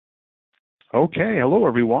Okay, hello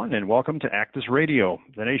everyone, and welcome to ACDIS Radio,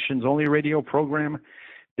 the nation's only radio program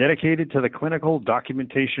dedicated to the clinical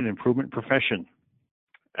documentation improvement profession.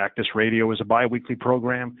 ACDIS Radio is a bi-weekly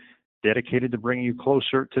program dedicated to bringing you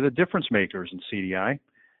closer to the difference makers in CDI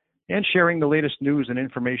and sharing the latest news and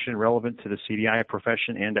information relevant to the CDI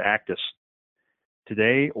profession and to ACDIS.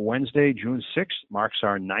 Today, Wednesday, June 6th, marks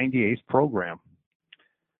our 98th program.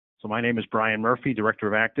 So my name is Brian Murphy,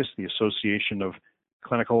 Director of ACDIS, the Association of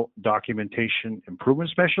Clinical Documentation Improvement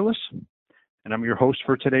Specialists, and I'm your host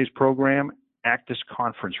for today's program, ACDIS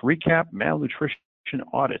Conference Recap, Malnutrition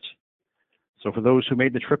Audit. So for those who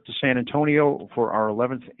made the trip to San Antonio for our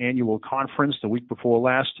 11th annual conference the week before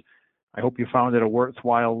last, I hope you found it a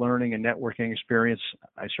worthwhile learning and networking experience.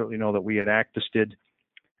 I certainly know that we at ACDIS did.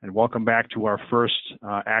 And welcome back to our first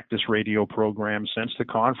ACDIS radio program since the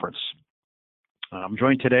conference. I'm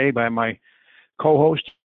joined today by my co-host.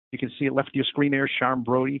 You can see it left of your screen there, Sharm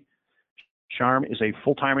Brody. Sharm is a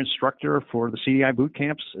full-time instructor for the CDI boot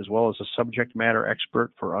camps, as well as a subject matter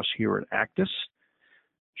expert for us here at ACDIS.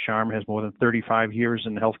 Sharm has more than 35 years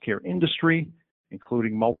in the healthcare industry,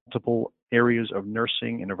 including multiple areas of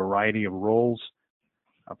nursing in a variety of roles.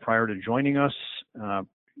 Prior to joining us,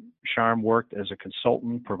 Sharm worked as a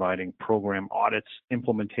consultant, providing program audits,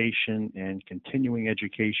 implementation, and continuing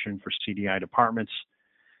education for CDI departments,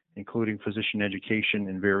 including physician education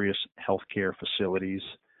in various healthcare facilities.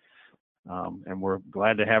 And we're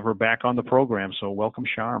glad to have her back on the program. So welcome,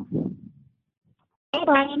 Sharm. Hey,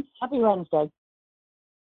 Brian. Happy Wednesday.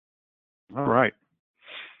 All right.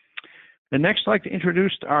 And next, I'd like to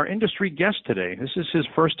introduce our industry guest today. This is his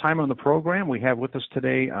first time on the program. We have with us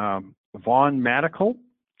today Vaughn Madical.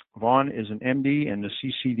 Vaughn is an MD in the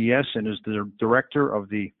ACDIS and is the director of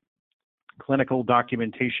the Clinical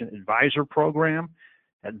Documentation Advisor Program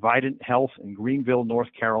at Vidant Health in Greenville, North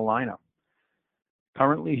Carolina.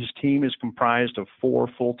 Currently, his team is comprised of 4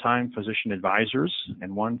 full-time physician advisors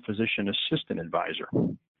and 1 physician assistant advisor.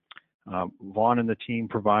 Vaughn and the team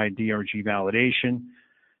provide DRG validation,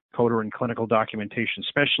 coder and clinical documentation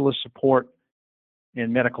specialist support,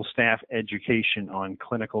 and medical staff education on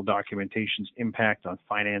clinical documentation's impact on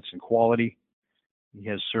finance and quality. He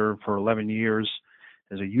has served for 11 years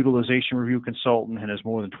as a utilization review consultant and has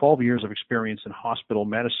more than 12 years of experience in hospital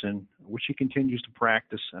medicine, which he continues to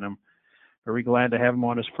practice. And I'm very glad to have him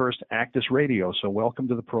on his first ACDIS Radio. So welcome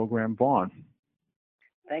to the program, Vaughn.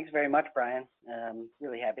 Thanks very much, Brian.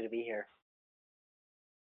 Really happy to be here.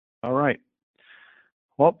 All right.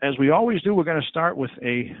 Well, as we always do, we're going to start with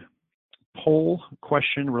a poll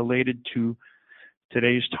question related to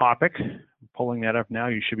today's topic. I'm pulling that up now.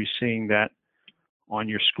 You should be seeing that on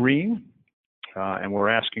your screen. And we're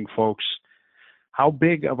asking folks, how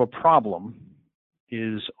big of a problem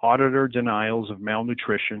is auditor denials of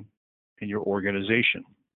malnutrition in your organization?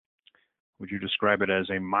 Would you describe it as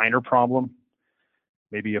a minor problem,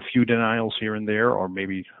 maybe a few denials here and there, or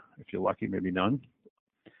maybe, if you're lucky, maybe none?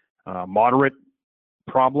 Moderate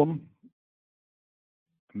problem,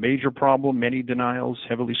 major problem, many denials,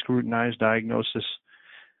 heavily scrutinized diagnosis.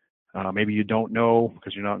 Maybe you don't know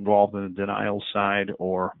because you're not involved in the denial side,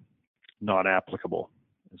 or not applicable.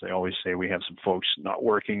 As I always say, we have some folks not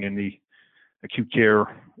working in the acute care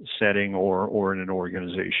setting or in an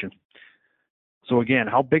organization. So again,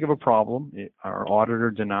 how big of a problem are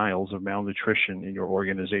auditor denials of malnutrition in your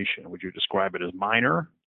organization? Would you describe it as minor,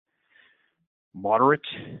 moderate,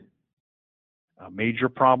 a major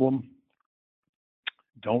problem,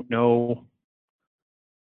 don't know,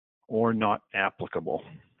 or not applicable?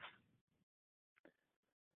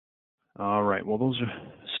 All right, well, those are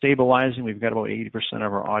stabilizing. We've got about 80%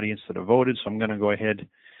 of our audience that have voted, so I'm going to go ahead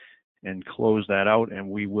and close that out, and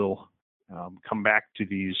we will come back to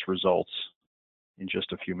these results in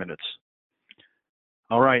just a few minutes.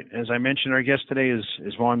 All right, as I mentioned, our guest today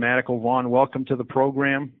is Vaughn Madical. Vaughn, welcome to the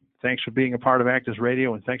program. Thanks for being a part of ACDIS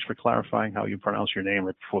Radio, and thanks for clarifying how you pronounce your name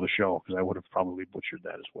right before the show, because I would have probably butchered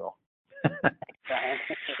that as well.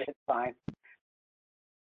 It's fine.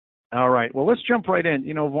 All right. Well, let's jump right in.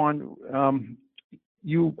 You know, Vaughn,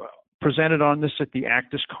 you presented on this at the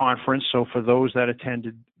ACDIS conference. So for those that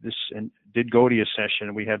attended this and did go to your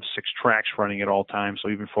session, we have 6 tracks running at all times. So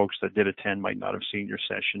even folks that did attend might not have seen your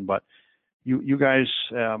session. But you guys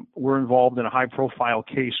were involved in a high-profile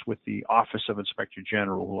case with the Office of Inspector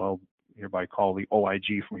General, who I'll hereby call the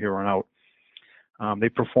OIG from here on out. They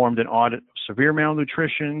performed an audit of severe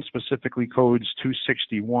malnutrition, specifically codes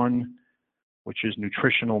 261, which is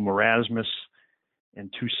nutritional marasmus,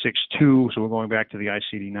 and 262, so we're going back to the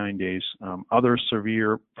ICD-9 days, other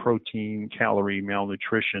severe protein calorie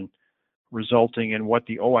malnutrition, resulting in what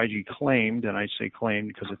the OIG claimed, and I say claimed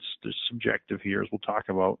because it's subjective here, as we'll talk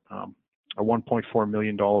about, a $1.4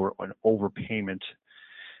 million overpayment.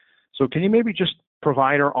 So can you maybe just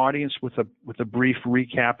provide our audience with a brief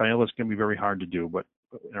recap? I know it's going to be very hard to do, but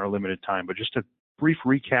in our limited time, but just a brief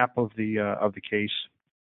recap of the case.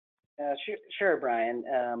 Sure, Brian.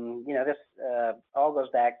 This all goes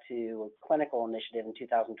back to a clinical initiative in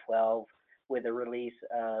 2012 with the release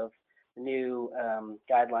of the new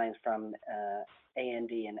guidelines from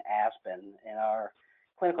A&D and Aspen, and our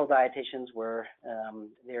clinical dietitians were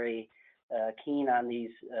very keen on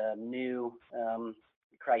these new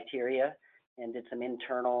criteria and did some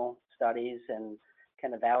internal studies and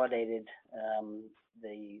kind of validated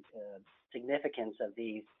the significance of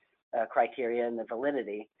these criteria and the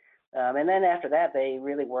validity. And then after that, they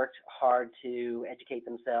really worked hard to educate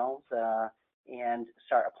themselves and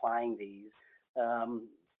start applying these.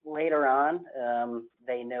 Later on,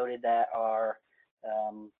 they noted that our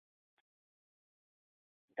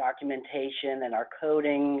documentation and our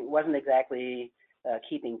coding wasn't exactly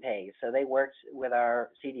keeping pace. So they worked with our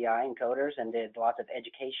CDI and coders and did lots of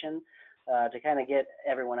education to kind of get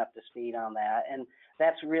everyone up to speed on that. And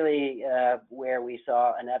that's really where we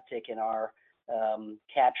saw an uptick in our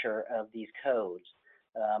capture of these codes.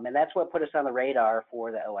 And that's what put us on the radar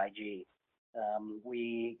for the OIG.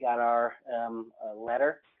 We got our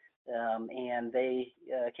letter, and they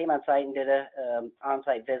came on site and did a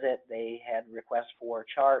on-site visit. They had requests for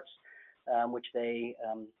charts, which they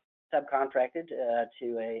subcontracted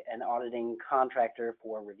to an auditing contractor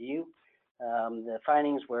for review. The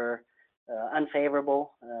findings were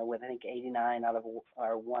unfavorable, with I think 89 out of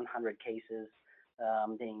our 100 cases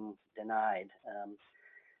being denied.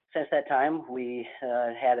 Since that time, we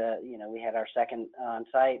had our second on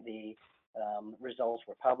site. The results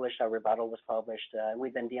were published. Our rebuttal was published.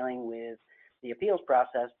 We've been dealing with the appeals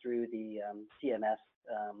process through the CMS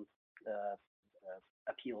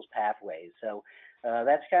appeals pathways. So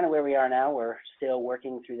that's kind of where we are now. We're still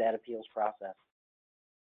working through that appeals process.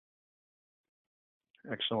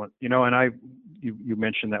 Excellent. And you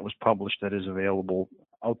mentioned that was published. That is available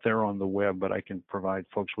out there on the web, but I can provide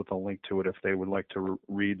folks with a link to it if they would like to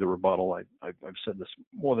read the rebuttal. I've said this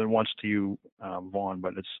more than once to you, Vaughn,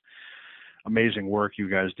 but it's amazing work you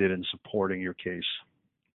guys did in supporting your case.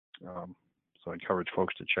 So I encourage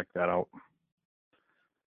folks to check that out.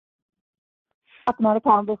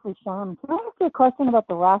 Medical, this is Sean. Can I ask you a question about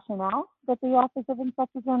the rationale that the Office of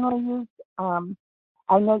Inspector General used?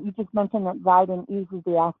 I know you just mentioned that Guidance uses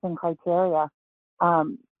the Aspen criteria.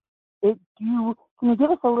 Can you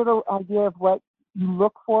give us a little idea of what you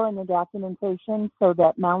look for in the documentation so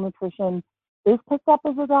that malnutrition is picked up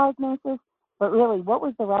as a diagnosis? But really, what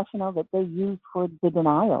was the rationale that they used for the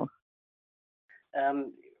denials?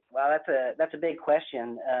 Well, that's a big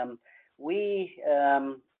question. We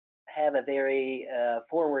have a very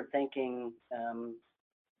forward-thinking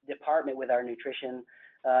department with our nutrition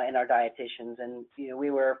and our dietitians, and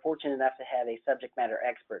we were fortunate enough to have a subject matter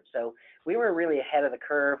expert. So we were really ahead of the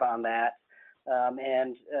curve on that.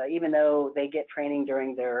 And even though they get training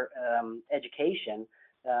during their education,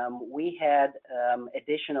 we had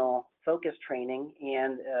additional focus training,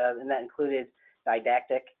 and that included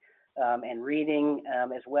didactic and reading,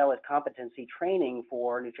 as well as competency training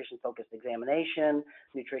for nutrition-focused examination,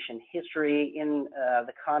 nutrition history in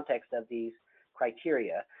the context of these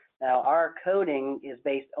criteria. Now, our coding is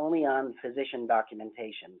based only on physician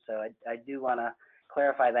documentation, so I do want to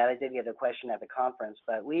clarify that. I did get a question at the conference,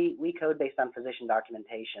 but we code based on physician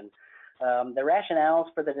documentation. The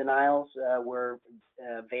rationales for the denials were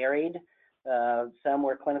varied. Some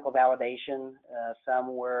were clinical validation,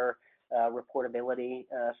 some were reportability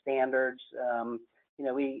standards.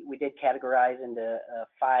 We did categorize into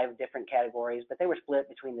 5 different categories, but they were split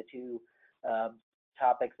between the two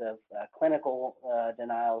topics of clinical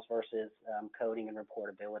denials versus coding and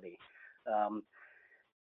reportability.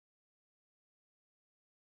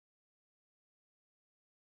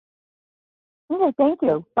 Okay, thank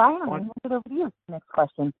you. Brian, I'll hand it over to you. Next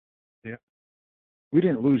question. Yeah. We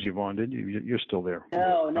didn't lose you, Vaughn, did you? You're still there.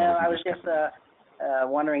 No, I was just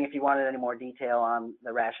wondering if you wanted any more detail on the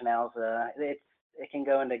rationales. It can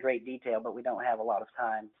go into great detail, but we don't have a lot of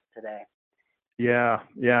time today. Yeah,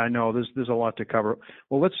 I know. There's a lot to cover.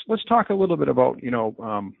 Well, let's talk a little bit about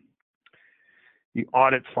the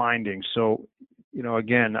audit findings. So,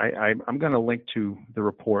 again, I'm going to link to the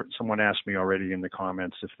report. Someone asked me already in the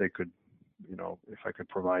comments if they could, if I could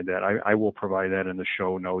provide that. I will provide that in the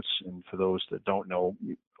show notes. And for those that don't know,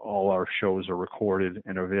 all our shows are recorded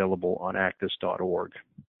and available on ACDIS.org.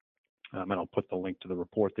 And I'll put the link to the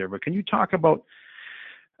report there. But can you talk about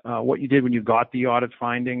what you did when you got the audit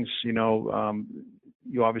findings?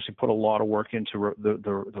 you obviously put a lot of work into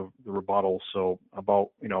the rebuttal. So about,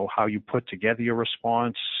 how you put together your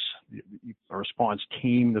response, a response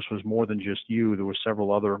team. This was more than just you. There were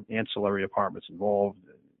several other ancillary departments involved,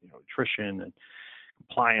 nutrition and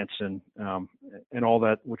compliance and all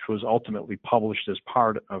that, which was ultimately published as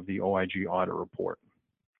part of the OIG audit report.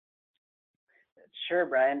 Sure,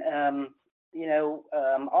 Brian.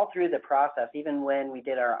 All through the process, even when we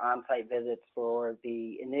did our on-site visits for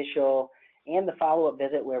the initial and the follow-up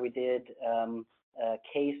visit where we did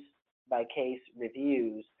case-by-case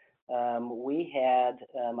reviews, we had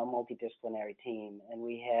a multidisciplinary team, and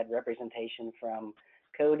we had representation from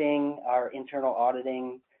coding, our internal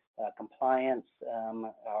auditing, compliance,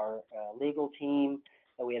 our legal team.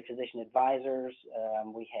 We had physician advisors,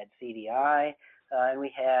 we had CDI, and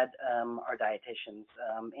we had our dietitians,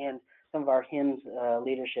 and some of our HIMSS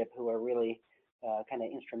leadership who are really kind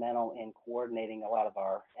of instrumental in coordinating a lot of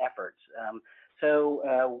our efforts.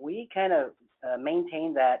 So we kind of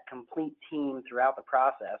maintained that complete team throughout the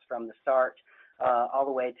process from the start all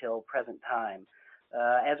the way till present time.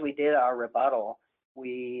 As we did our rebuttal,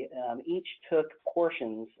 we each took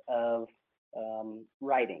portions of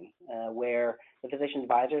writing where the physician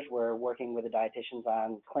advisors were working with the dietitians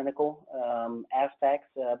on clinical aspects,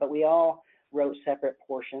 but we all wrote separate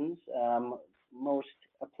portions, most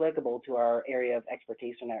applicable to our area of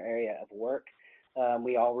expertise and our area of work.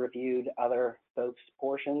 We all reviewed other folks'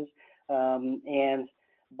 portions, and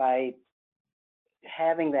by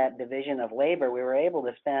having that division of labor, we were able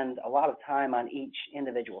to spend a lot of time on each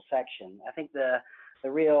individual section. I think the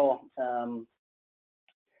real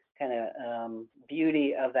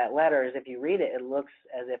beauty of that letter is if you read it, it looks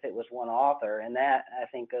as if it was one author, and that I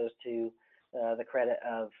think goes to the credit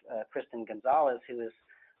of Kristen Gonzalez, who is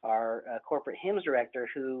our corporate HIMSS director,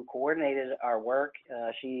 who coordinated our work.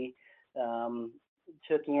 She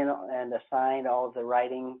took in and assigned all of the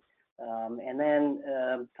writing, and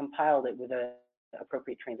then compiled it with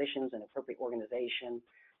appropriate transitions and appropriate organization.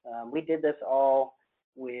 We did this all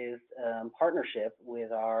with partnership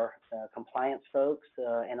with our compliance folks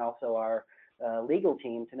and also our legal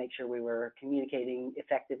team to make sure we were communicating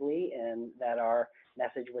effectively and that our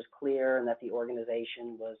message was clear and that the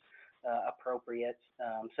organization was appropriate.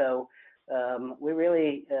 So we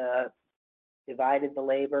really divided the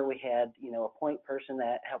labor. We had, a point person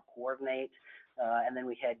that helped coordinate, and then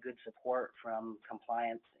we had good support from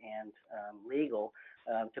compliance and legal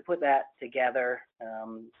to put that together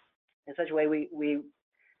in such a way we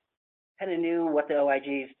kind of knew what the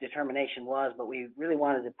OIG's determination was, but we really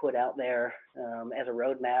wanted to put out there as a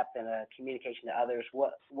roadmap and a communication to others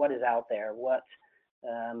what is out there, what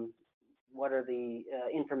are the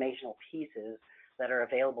informational pieces that are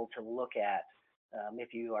available to look at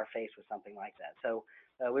if you are faced with something like that. So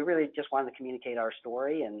we really just wanted to communicate our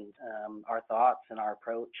story and our thoughts and our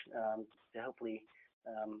approach to hopefully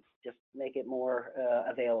just make it more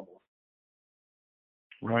available.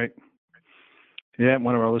 Right. Yeah,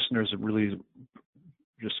 one of our listeners really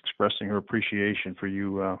just expressing her appreciation for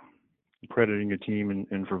you crediting your team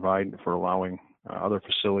and providing for allowing other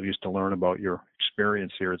facilities to learn about your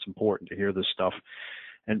experience here. It's important to hear this stuff.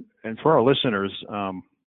 And for our listeners,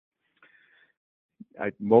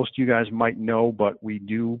 most of you guys might know, but we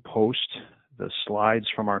do post the slides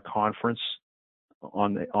from our conference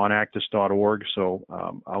on ACDIS.org. So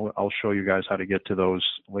I'll show you guys how to get to those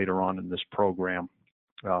later on in this program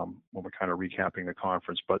when we're kind of recapping the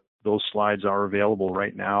conference. But those slides are available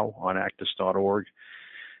right now on ACDIS.org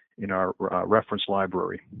in our reference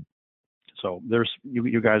library. So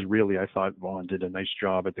you guys really, I thought Vaughn did a nice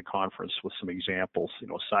job at the conference with some examples,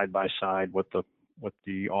 side by side what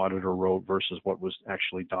the auditor wrote versus what was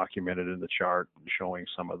actually documented in the chart, showing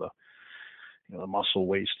some of the the muscle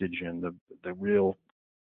wastage and the real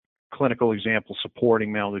clinical example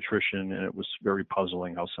supporting malnutrition, and it was very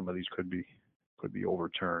puzzling how some of these could be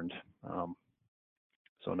overturned.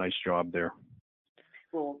 So nice job there.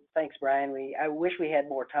 Well, thanks, Brian. I wish we had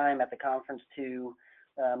more time at the conference to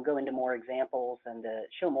go into more examples and to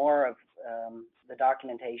show more of the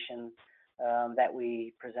documentation that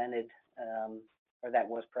we presented or that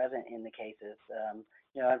was present in the cases.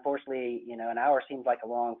 Unfortunately, an hour seems like a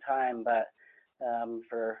long time, but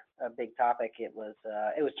for a big topic, it was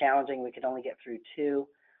challenging. We could only get through two,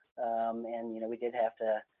 and we did have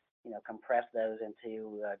to compress those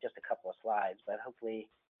into just a couple of slides. But hopefully,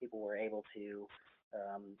 people were able to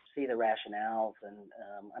see the rationales and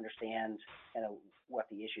understand what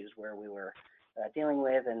the issues were we were dealing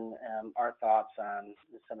with, and our thoughts on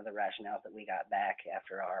some of the rationales that we got back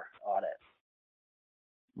after our audit.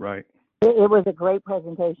 Right. It was a great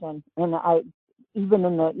presentation, and even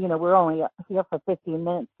in the we're only here for 15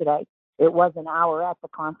 minutes today. it was an hour at the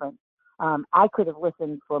conference. I could have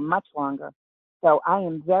listened for much longer. So I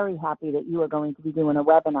am very happy that you are going to be doing a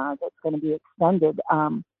webinar that's going to be extended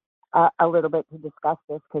a little bit to discuss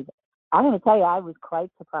this, because I'm going to tell you, I was quite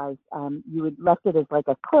surprised. You had left it as like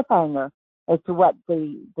a cliffhanger as to what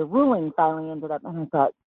the ruling finally ended up, and I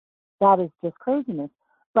thought, that is just craziness.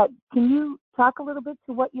 But can you talk a little bit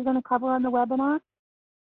to what you're going to cover on the webinar?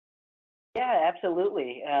 Yeah,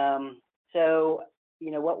 absolutely. So,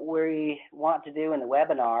 what we want to do in the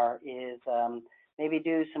webinar is maybe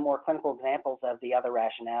do some more clinical examples of the other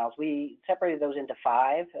rationales. We separated those into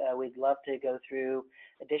 5. We'd love to go through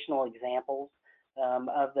additional examples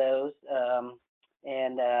of those.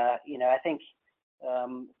 I think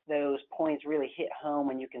those points really hit home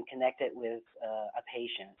when you can connect it with a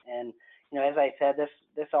patient. And, as I said,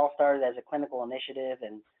 this all started as a clinical initiative,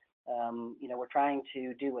 and, we're trying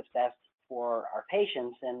to do what's best for our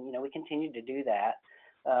patients, and, we continue to do that.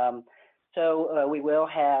 So we will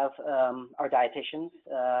have our dietitians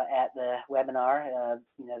at the webinar.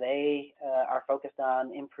 They are focused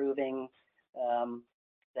on improving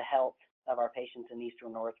the health of our patients in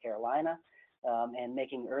Eastern North Carolina and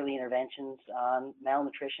making early interventions on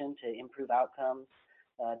malnutrition to improve outcomes,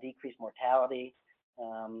 decrease mortality,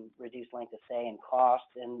 reduce length of stay and cost.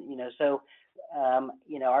 And,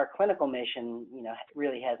 our clinical mission,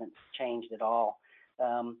 really hasn't changed at all.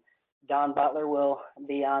 Don Butler will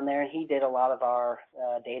be on there, and he did a lot of our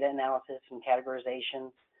data analysis and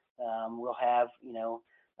categorization. We'll have,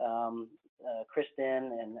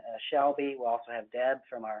 Kristen and Shelby. We'll also have Deb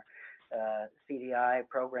from our CDI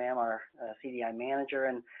program, our CDI manager.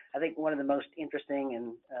 And I think one of the most interesting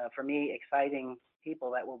and, for me, exciting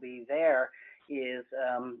people that will be there is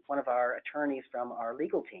one of our attorneys from our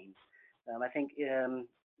legal team. I think in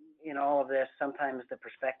all of this, sometimes the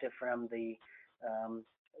perspective from the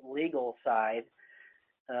legal side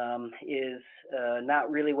is not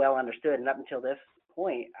really well understood, and up until this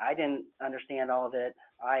point I didn't understand all of it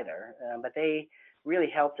either, but they really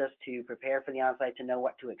helped us to prepare for the onsite, to know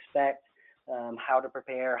what to expect, how to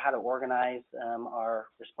prepare, how to organize our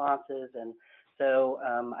responses. And so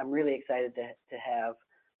I'm really excited to have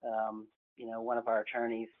one of our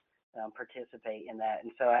attorneys participate in that,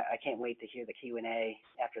 and so I can't wait to hear the Q&A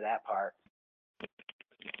after that part.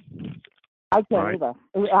 I can't either.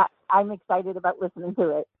 I'm excited about listening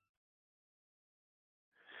to it.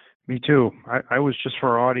 Me too. I was just, for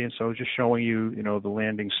our audience, I was just showing you, the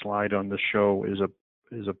landing slide on the show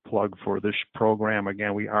is a plug for this program.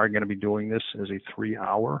 Again, we are going to be doing this as a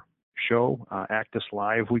 3-hour show, ACDIS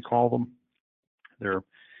Live, we call them. They're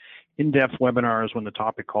in-depth webinars when the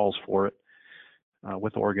topic calls for it,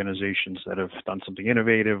 with organizations that have done something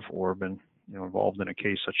innovative or been involved in a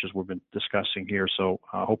case such as we've been discussing here. So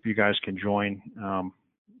I hope you guys can join.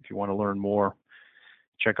 If you want to learn more,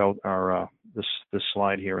 check out our this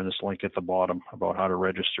slide here and this link at the bottom about how to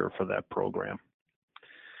register for that program.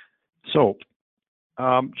 So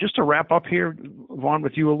just to wrap up here, Vaughn,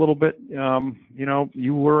 with you a little bit,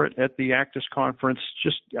 you were at the ACDIS conference.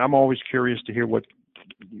 I'm always curious to hear what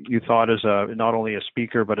you thought as not only a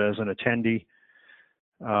speaker but as an attendee.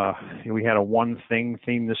 We had a one thing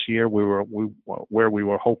theme this year. Where we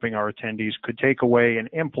were hoping our attendees could take away and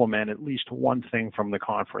implement at least one thing from the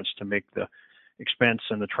conference to make the expense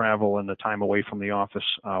and the travel and the time away from the office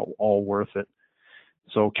all worth it.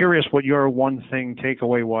 So curious what your one thing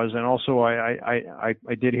takeaway was. And also I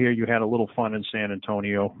did hear you had a little fun in San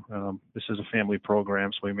Antonio. This is a family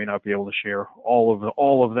program, so we may not be able to share all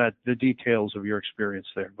of that, the details of your experience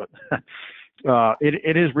there, but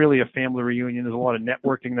it is really a family reunion. There's a lot of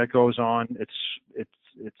networking that goes on.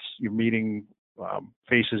 It's you're meeting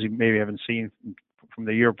faces you maybe haven't seen from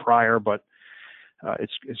the year prior, but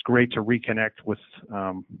it's great to reconnect with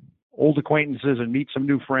old acquaintances and meet some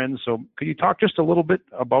new friends. So could you talk just a little bit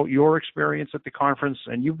about your experience at the conference?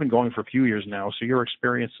 And you've been going for a few years now, so your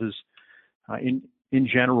experiences in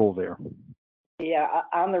general there. Yeah,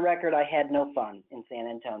 on the record, I had no fun in San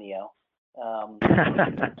Antonio.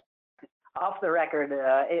 Off the record,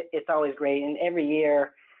 it's always great, and every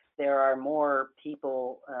year there are more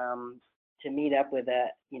people to meet up with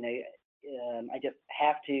that I just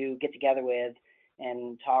have to get together with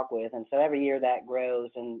and talk with, and so every year that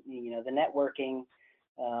grows. And the networking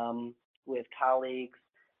with colleagues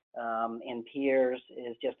and peers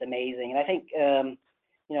is just amazing. And I think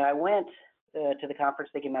I went to the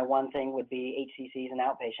conference thinking my one thing would be HCCs and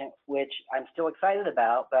outpatient, which I'm still excited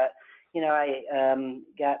about, but I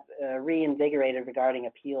got reinvigorated regarding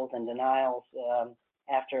appeals and denials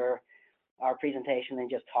after our presentation and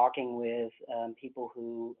just talking with people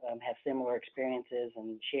who have similar experiences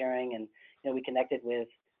and sharing. And we connected with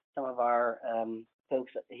some of our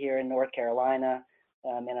folks here in North Carolina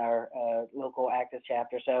in our local ACDIS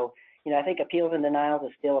chapter. So, I think appeals and denials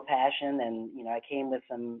is still a passion, and I came with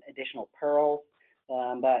some additional pearls,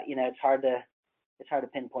 but it's hard to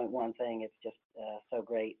pinpoint one thing. It's just so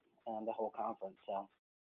great, the whole conference. So.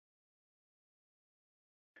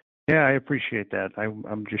 Yeah, I appreciate that.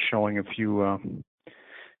 I'm just showing a few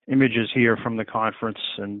images here from the conference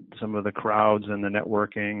and some of the crowds and the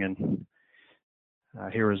networking, and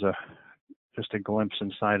here is just a glimpse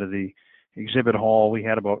inside of the exhibit hall. We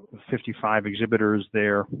had about 55 exhibitors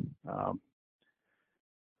there.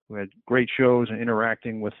 We had great shows and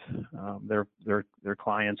interacting with their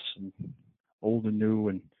clients, and old and new.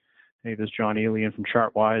 And hey, there's John Elian from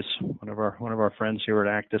Chartwise, one of our friends here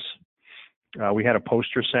at ACDIS. We had a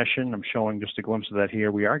poster session. I'm showing just a glimpse of that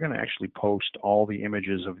here. We are going to actually post all the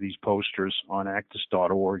images of these posters on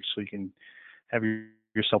acdis.org, so you can have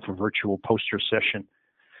yourself a virtual poster session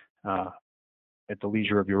at the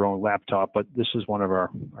leisure of your own laptop. But this is one of our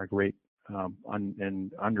great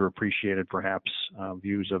and underappreciated, perhaps,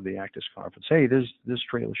 views of the ACDIS conference. Hey, there's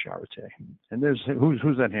Trey Charité, and there's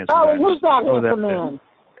who's that handsome guy? Who's that handsome man?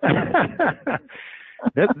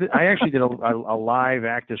 I actually did a live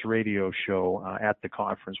ACDIS radio show at the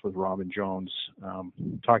conference with Robin Jones,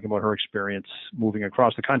 talking about her experience moving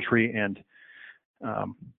across the country and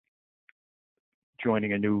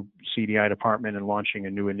joining a new CDI department and launching a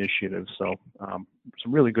new initiative. So some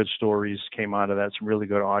really good stories came out of that, some really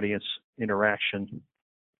good audience interaction.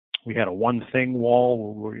 We had a one thing wall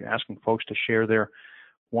where we were asking folks to share their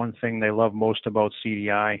one thing they love most about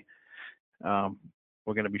CDI.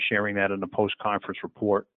 We're going to be sharing that in the post-conference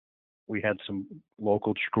report. We had some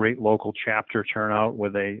great local chapter turnout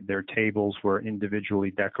where their tables were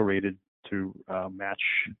individually decorated to match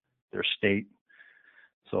their state.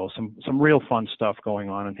 So some real fun stuff going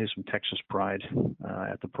on, and here's some Texas pride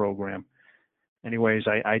at the program. Anyways,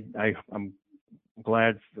 I'm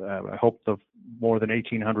glad. I hope the more than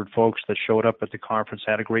 1,800 folks that showed up at the conference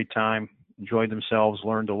had a great time, enjoyed themselves,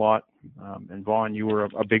 learned a lot. And Vaughn, you were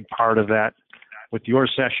a big part of that with your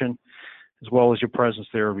session, as well as your presence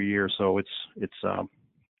there every year. So it's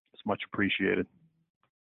much appreciated.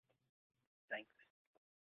 Thanks.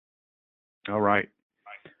 All right.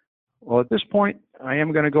 Well, at this point, I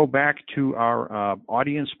am going to go back to our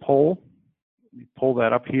audience poll. Pull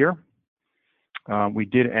that up here. We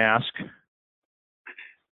did ask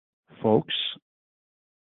folks.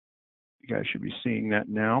 You guys should be seeing that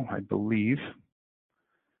now, I believe.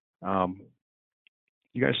 You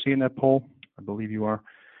guys seeing that poll? I believe you are.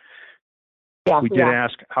 Yeah, we did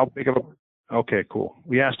ask how big of a, okay, cool.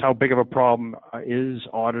 We asked how big of a problem is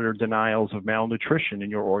auditor denials of malnutrition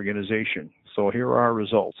in your organization. So here are our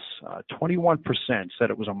results. 21%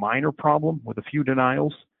 said it was a minor problem with a few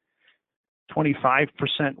denials. 25%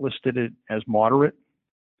 listed it as moderate.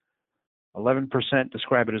 11%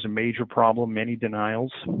 describe it as a major problem, many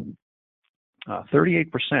denials.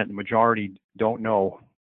 38%, the majority, don't know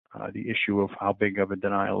the issue of how big of an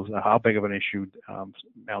issue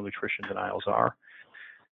malnutrition denials are,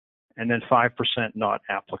 and then 5% not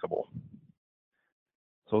applicable.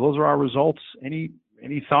 So those are our results. Any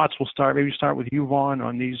thoughts? We'll maybe start with you, Vaughn,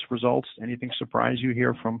 on these results. Anything surprise you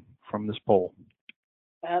here from this poll?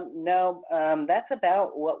 No, that's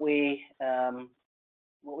about what we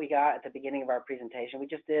got at the beginning of our presentation. We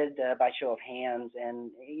just did by show of hands,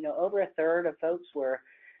 and over a third of folks were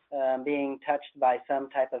being touched by some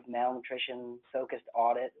type of malnutrition-focused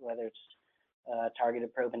audit, whether it's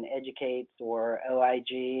Targeted Probe and Educates, or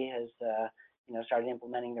OIG has started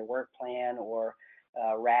implementing their work plan, or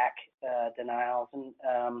RAC denials, and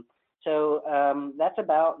so that's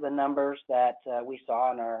about the numbers that we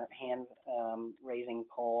saw in our hand raising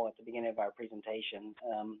poll at the beginning of our presentation.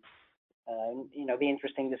 Be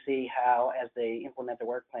interesting to see how, as they implement the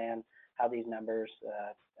work plan, how these numbers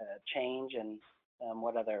change, and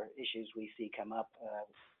what other issues we see come up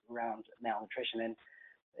around malnutrition. And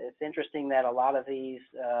it's interesting that a lot of these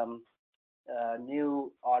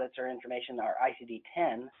new audits or information are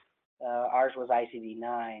ICD-10. Ours was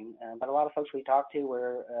ICD-9, but a lot of folks we talked to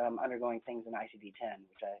were undergoing things in ICD-10,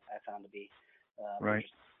 which I found to be right.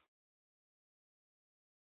 Interesting.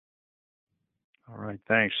 All right,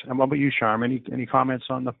 thanks. And what about you, Sharm? Any comments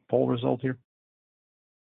on the poll result here?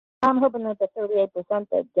 I'm hoping that the 38%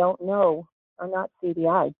 that don't know are not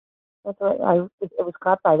CDI. That's what it was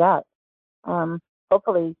caught by that.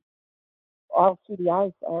 Hopefully, all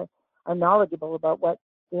CDIs are knowledgeable about what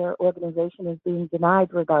their organization is being denied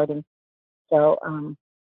regarding. So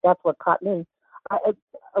that's what caught me. I'm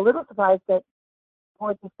a little surprised that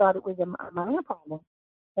board just thought it was a minor problem.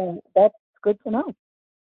 And that's good to know.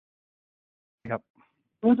 Yep.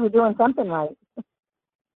 Means we're doing something right.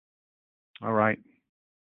 All right.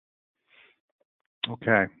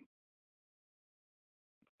 Okay.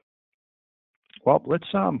 Well,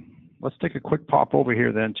 let's take a quick pop over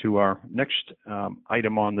here then to our next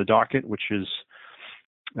item on the docket, which is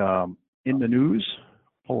in the news.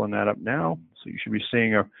 Pulling that up now, so you should be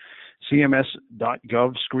seeing a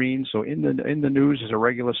CMS.gov screen. So in the news is a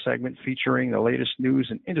regular segment featuring the latest news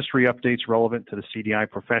and industry updates relevant to the CDI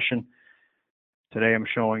profession. Today I'm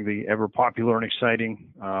showing the ever popular and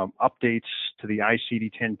exciting updates to the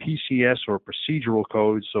ICD-10 PCS or procedural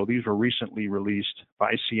codes. So these were recently released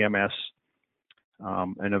by CMS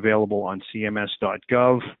and available on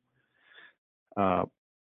CMS.gov.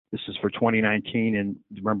 This is for 2019, and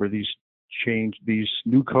remember these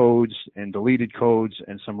new codes and deleted codes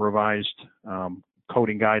and some revised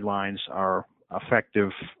coding guidelines are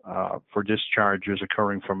effective for discharges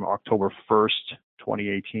occurring from October 1st,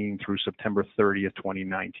 2018 through September 30th,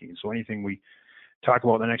 2019. So anything we talk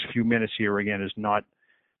about in the next few minutes here, again, is not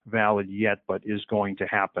valid yet, but is going to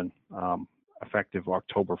happen effective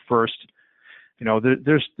October 1st. You know,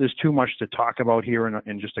 there's too much to talk about here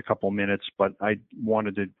in just a couple minutes, but I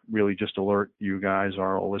wanted to really just alert you guys,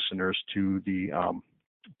 our listeners, to the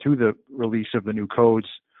release of the new codes.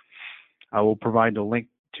 I will provide the link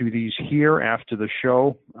to these here after the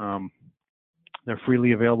show. They're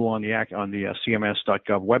freely available on the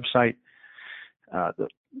CMS.gov website.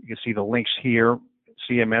 You can see the links here.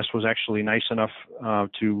 CMS was actually nice enough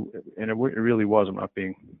to, and it really was, I'm not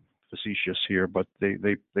being facetious here, but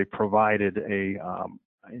they provided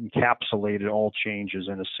encapsulated all changes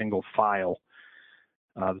in a single file,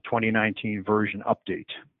 the 2019 version update.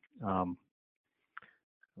 I'll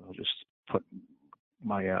just put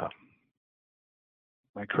my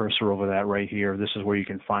my cursor over that right here. This is where you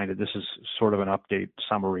can find it. This is sort of an update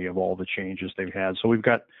summary of all the changes they've had. So we've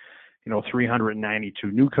got,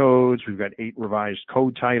 392 new codes. We've got 8 revised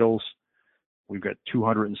code titles. We've got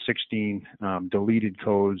 216 deleted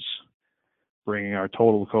codes, bringing our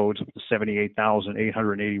total codes up to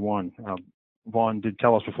 78,881. Vaughn did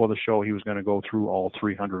tell us before the show he was going to go through all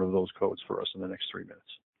 300 of those codes for us in the next 3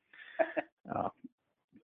 minutes.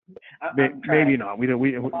 Maybe not.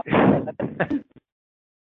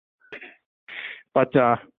 But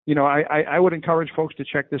I would encourage folks to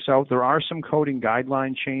check this out. There are some coding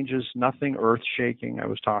guideline changes, nothing earth-shaking. I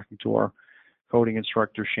was talking to our coding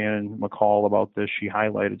instructor, Shannon McCall, about this. She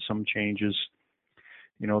highlighted some changes.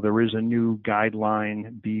 There is a new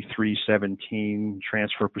guideline, B317,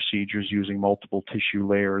 transfer procedures using multiple tissue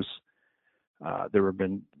layers. There have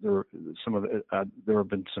been some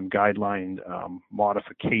guideline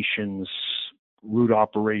modifications. Root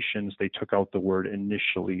operations, they took out the word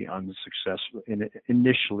initially unsuccessful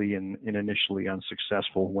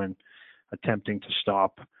when attempting to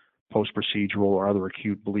stop post-procedural or other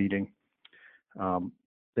acute bleeding.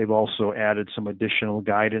 They've also added some additional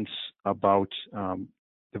guidance about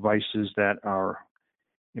devices that are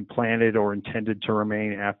implanted or intended to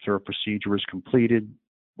remain after a procedure is completed,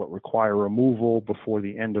 but require removal before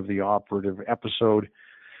the end of the operative episode.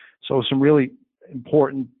 So some really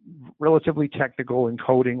important, relatively technical and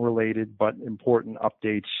coding related, but important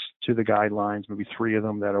updates to the guidelines, maybe 3 of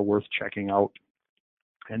them that are worth checking out.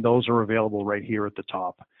 And those are available right here at the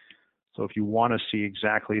top. So if you want to see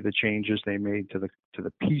exactly the changes they made to the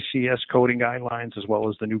PCS coding guidelines, as well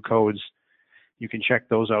as the new codes, you can check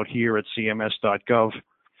those out here at cms.gov.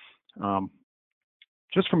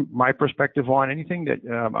 Just from my perspective on anything that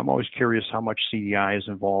I'm always curious how much CDI is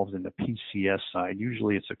involved in the PCS side.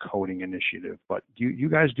 Usually it's a coding initiative, but do you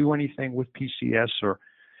guys do anything with PCS, or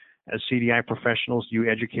as CDI professionals, do you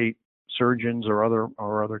educate surgeons or other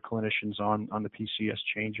clinicians on the PCS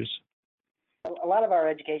changes? A lot of our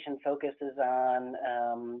education focuses on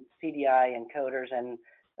CDI and coders and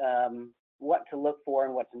what to look for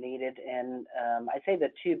and what's needed. And I'd say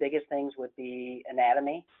the 2 biggest things would be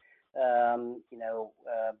anatomy.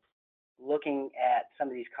 Looking at some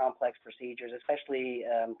of these complex procedures, especially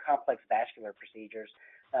complex vascular procedures,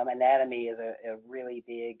 anatomy is a really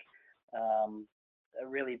big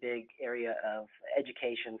area of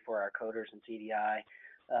education for our coders and CDI.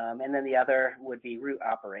 And then the other would be root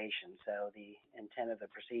operation, so the intent of the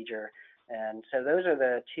procedure. And so those are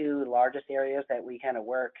the 2 largest areas that we kind of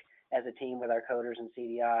work as a team with our coders and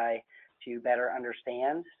CDI to better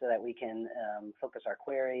understand, so that we can focus our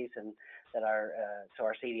queries and that our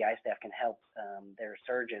CDI staff can help their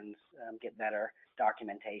surgeons get better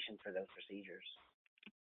documentation for those procedures.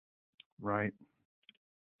 Right.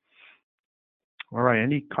 All right.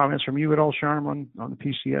 Any comments from you at all, Sharm, on the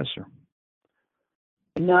PCS? Or?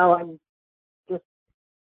 No, I'm just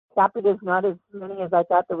happy there's not as many as I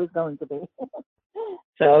thought there was going to be.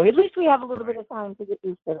 So at least we have a little bit of time to get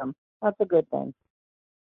used to them. That's a good thing.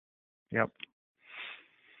 Yep.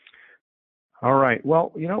 All right.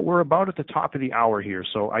 Well, we're about at the top of the hour here,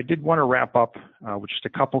 so I did want to wrap up with just a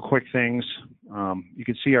couple quick things. You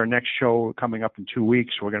can see our next show coming up in 2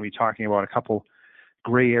 weeks. We're going to be talking about a couple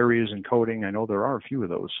gray areas in coding. I know there are a few of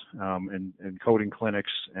those in coding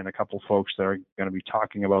clinics, and a couple folks that are going to be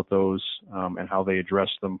talking about those and how they address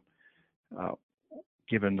them,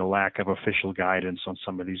 given the lack of official guidance on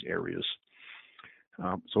some of these areas.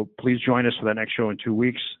 So please join us for that next show in 2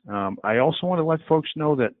 weeks. I also want to let folks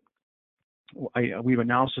know that we've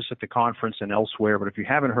announced this at the conference and elsewhere, but if you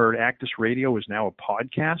haven't heard, ACDIS Radio is now a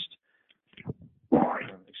podcast.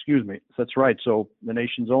 Excuse me. That's right. So the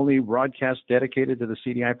nation's only broadcast dedicated to the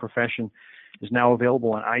CDI profession is now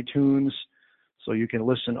available on iTunes. So you can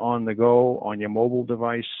listen on the go on your mobile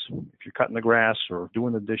device. If you're cutting the grass or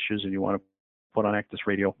doing the dishes and you want to put on ACDIS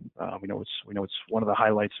Radio, we know it's one of the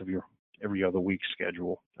highlights of your every other week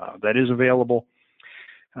schedule. That is available.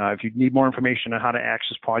 If you need more information on how to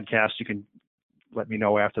access podcasts, you can let me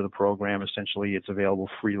know after the program. Essentially, it's available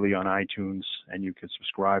freely on iTunes, and you can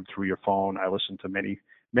subscribe through your phone. I listen to many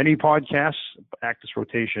podcasts. ACDIS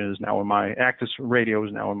Radio is now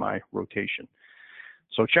in my rotation.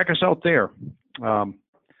 So check us out there.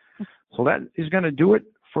 So that is going to do it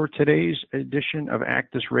for today's edition of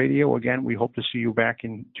ACDIS Radio. Again, we hope to see you back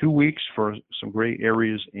in 2 weeks for some great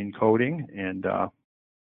areas in coding, and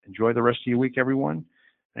enjoy the rest of your week, everyone.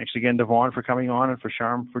 Thanks again to Vaughn for coming on and for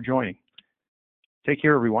Sharm for joining. Take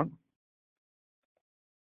care, everyone.